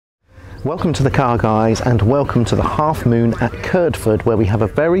Welcome to the Car Guys and welcome to the half moon at Kirdford, where we have a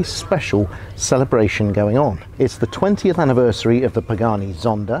very special celebration going on. It's the 20th anniversary of the Pagani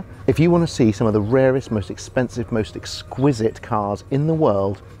Zonda. If you want to see some of the rarest, most expensive, most exquisite cars in the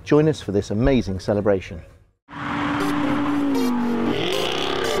world, join us for this amazing celebration.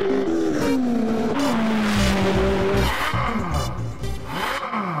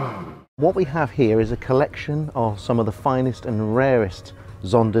 What we have here is a collection of some of the finest and rarest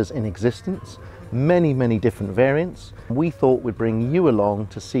Zondas in existence, many different variants. We thought we'd bring you along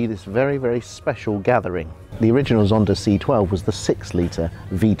to see this very special gathering. The original Zonda C12 was the 6-litre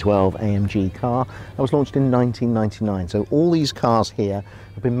V12 AMG car that was launched in 1999. So all these cars here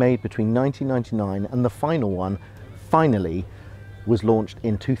have been made between 1999 and the final one finally was launched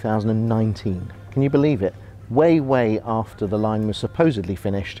in 2019. Can you believe it? Way after the line was supposedly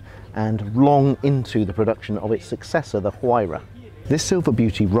finished and long into the production of its successor, the Huayra. This silver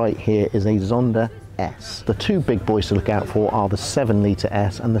beauty right here is a Zonda S. The two big boys to look out for are the 7-litre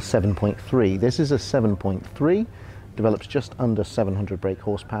S and the 7.3. This is a 7.3, develops just under 700 brake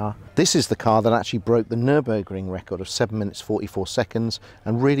horsepower. This is the car that actually broke the Nürburgring record of 7 minutes 44 seconds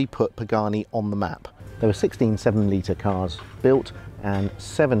and really put Pagani on the map. There were 16 7-litre cars built and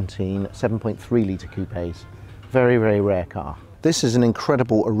 17 7.3-litre coupes. Very rare car. This is an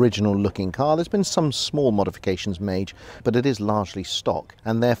incredible original looking car. There's been some small modifications made, but it is largely stock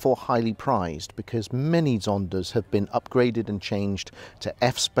and therefore highly prized because many Zondas have been upgraded and changed to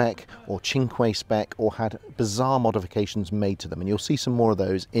F spec or Cinque spec or had bizarre modifications made to them, and you'll see some more of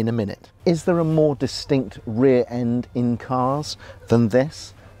those in a minute. Is there a more distinct rear end in cars than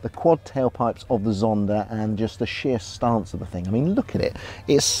this? The quad tailpipes of the Zonda and just the sheer stance of the thing. I mean, look at it.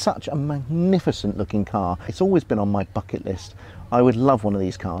 It's such a magnificent looking car. It's always been on my bucket list. I would love one of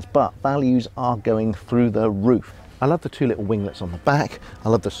these cars, but values are going through the roof. I love the two little winglets on the back. I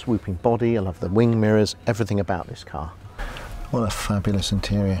love the swooping body. I love the wing mirrors, everything about this car. What a fabulous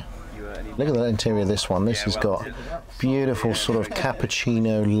interior. Look at that interior of this one. This has got beautiful sort of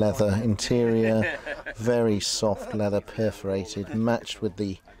cappuccino leather interior, very soft leather perforated, matched with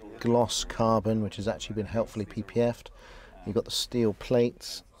the gloss carbon, which has actually been helpfully PPF'd. You've got the steel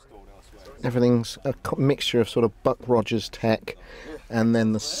plates. Everything's a mixture of sort of Buck Rogers tech and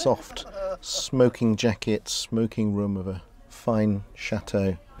then the soft smoking jacket, smoking room of a fine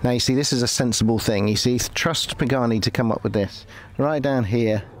chateau. Now you see, this is a sensible thing. You see, trust Pagani to come up with this. Right down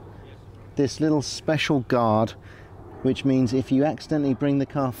here, this little special guard, which means if you accidentally bring the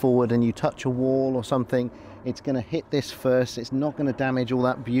car forward and you touch a wall or something, it's going to hit this first. It's not going to damage all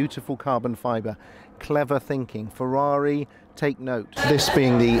that beautiful carbon fibre. Clever thinking. Ferrari, take note. This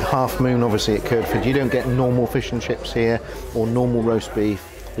being the half moon, obviously, at Kirdford, you don't get normal fish and chips here or normal roast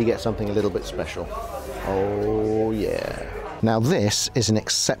beef. You get something a little bit special. Oh yeah. Now this is an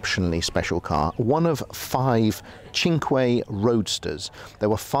exceptionally special car, one of 5 Cinque Roadsters. There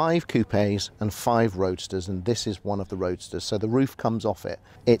were 5 coupes and 5 Roadsters, and this is one of the Roadsters, so the roof comes off it.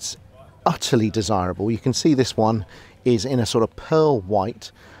 It's utterly desirable. You can see this one is in a sort of pearl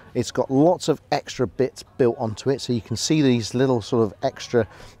white. It's got lots of extra bits built onto it, so you can see these little sort of extra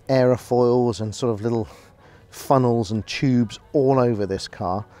aerofoils and sort of little funnels and tubes all over this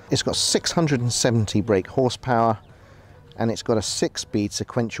car. It's got 670 brake horsepower, and it's got a 6-speed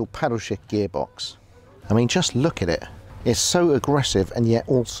sequential paddle shift gearbox. I mean, just look at it. It's so aggressive and yet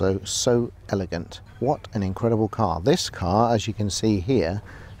also so elegant. What an incredible car. This car, as you can see here,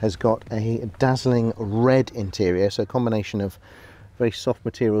 has got a dazzling red interior, so a combination of very soft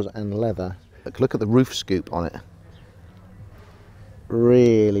materials and leather. Look at the roof scoop on it.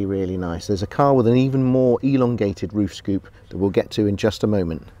 Really nice. There's a car with an even more elongated roof scoop that we'll get to in just a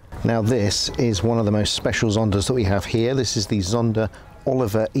moment. Now this is one of the most special Zondas that we have here. This is the Zonda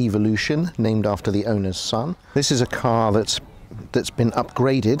Oliver Evolution, named after the owner's son. This is a car that's been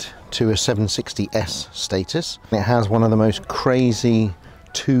upgraded to a 760S status. It has one of the most crazy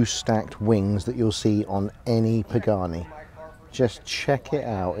 2-stacked wings that you'll see on any Pagani. Just check it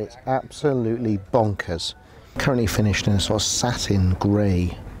out. It's absolutely bonkers. Currently finished in a sort of satin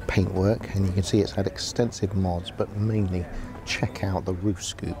grey paintwork, and you can see it's had extensive mods, but mainly check out the roof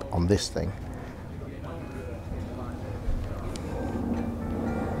scoop on this thing.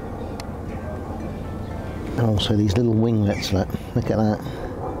 And also these little winglets, look at that.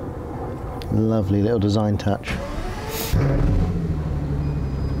 Lovely little design touch.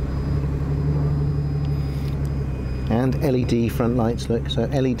 And LED front lights, look, so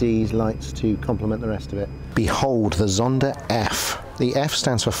LEDs lights to complement the rest of it. Behold the Zonda F. The F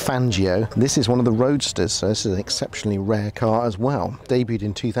stands for Fangio. This is one of the Roadsters, so this is an exceptionally rare car as well. Debuted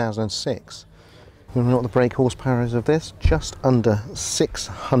in 2006. You know what the brake horsepower is of this? Just under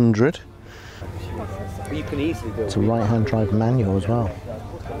 600. You can easily do it. It's a right-hand drive manual as well.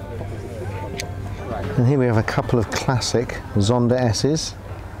 And here we have a couple of classic Zonda S's.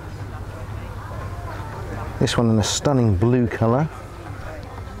 This one in a stunning blue colour.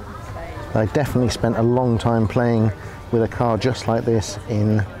 I definitely spent a long time playing with a car just like this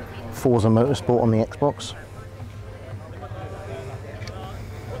in Forza Motorsport on the Xbox.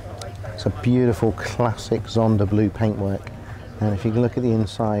 It's a beautiful classic Zonda blue paintwork. And if you can look at the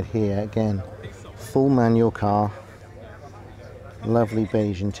inside here, again, full manual car. Lovely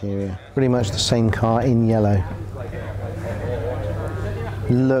beige interior. Pretty much the same car in yellow.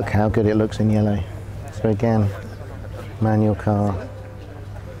 Look how good it looks in yellow. So again, manual car.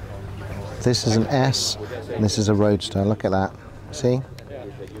 This is an S, and this is a Roadster. Look at that. See?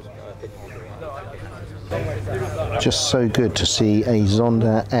 Just so good to see a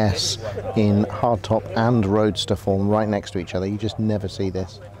Zonda S in hardtop and Roadster form right next to each other. You just never see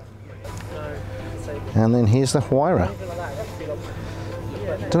this. And then here's the Huayra.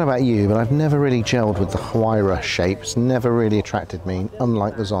 Don't know about you, but I've never really gelled with the Huayra shape. It's never really attracted me,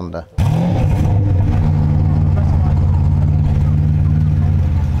 unlike the Zonda.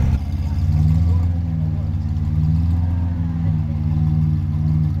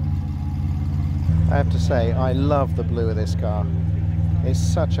 I have to say, I love the blue of this car. It's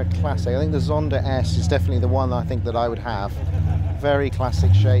such a classic. I think the Zonda S is definitely the one I think that I would have. Very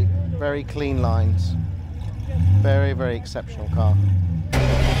classic shape, very clean lines. Very, very exceptional car.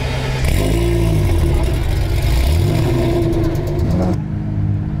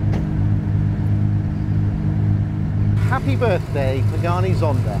 Happy birthday, Pagani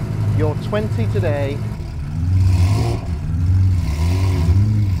Zonda. You're 20 today.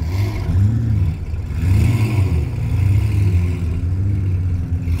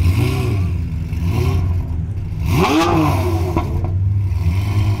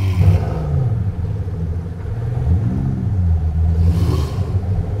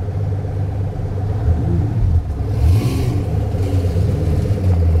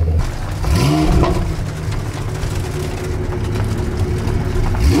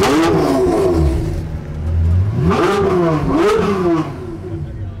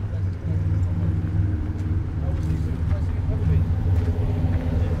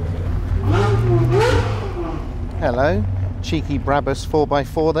 Hello, cheeky Brabus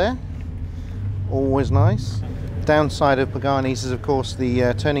 4x4 there, always nice. Downside of Pagani's is of course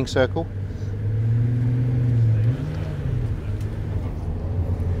the turning circle.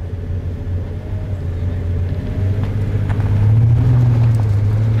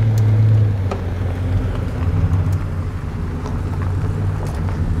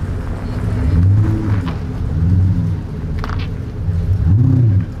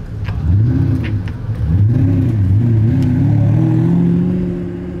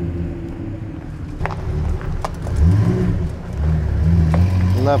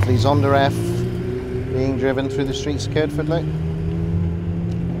 Lovely Zonda F being driven through the streets of Kirdford, look.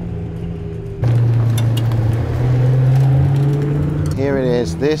 Here it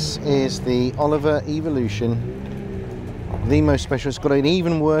is. This is the Oliver Evolution, the most special. It's got an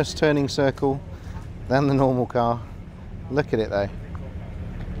even worse turning circle than the normal car. Look at it though.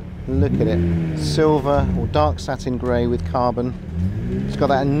 Look at it. Silver or dark satin grey with carbon. It's got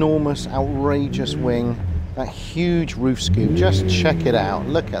that enormous, outrageous wing. That huge roof scoop, just check it out,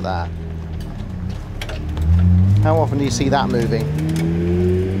 look at that. How often do you see that moving?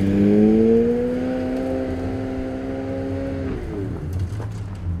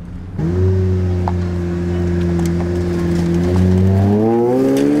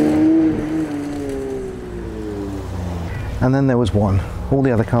 And then there was one. All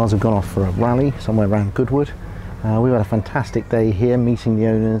the other cars have gone off for a rally somewhere around Goodwood. We've had a fantastic day here meeting the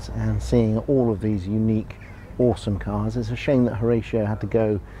owners and seeing all of these unique, awesome cars. It's a shame that Horacio had to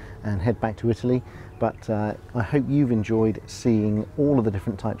go and head back to Italy, but I hope you've enjoyed seeing all of the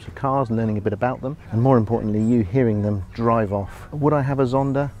different types of cars, learning a bit about them, and more importantly, you hearing them drive off. Would I have a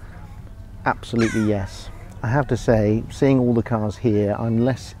Zonda? Absolutely yes. I have to say, seeing all the cars here, I'm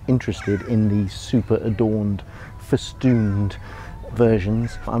less interested in the super adorned, festooned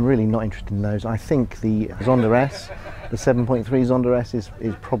versions. I'm really not interested in those. I think the Zonda S, the 7.3 Zonda S is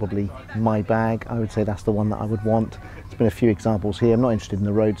probably my bag. I would say that's the one that I would want. There's been a few examples here. I'm not interested in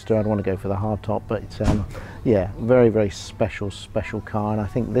the Roadster. I don't want to go for the hardtop, but yeah, very, very special car, and I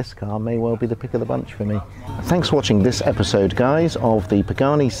think this car may well be the pick of the bunch for me. Thanks for watching this episode, guys, of the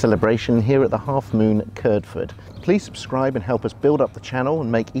Pagani celebration here at the Half Moon Kirdford. Please subscribe and help us build up the channel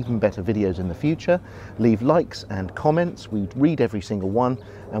and make even better videos in the future. Leave likes and comments. We read every single one,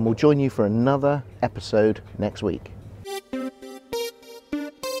 and we'll join you for another episode next week.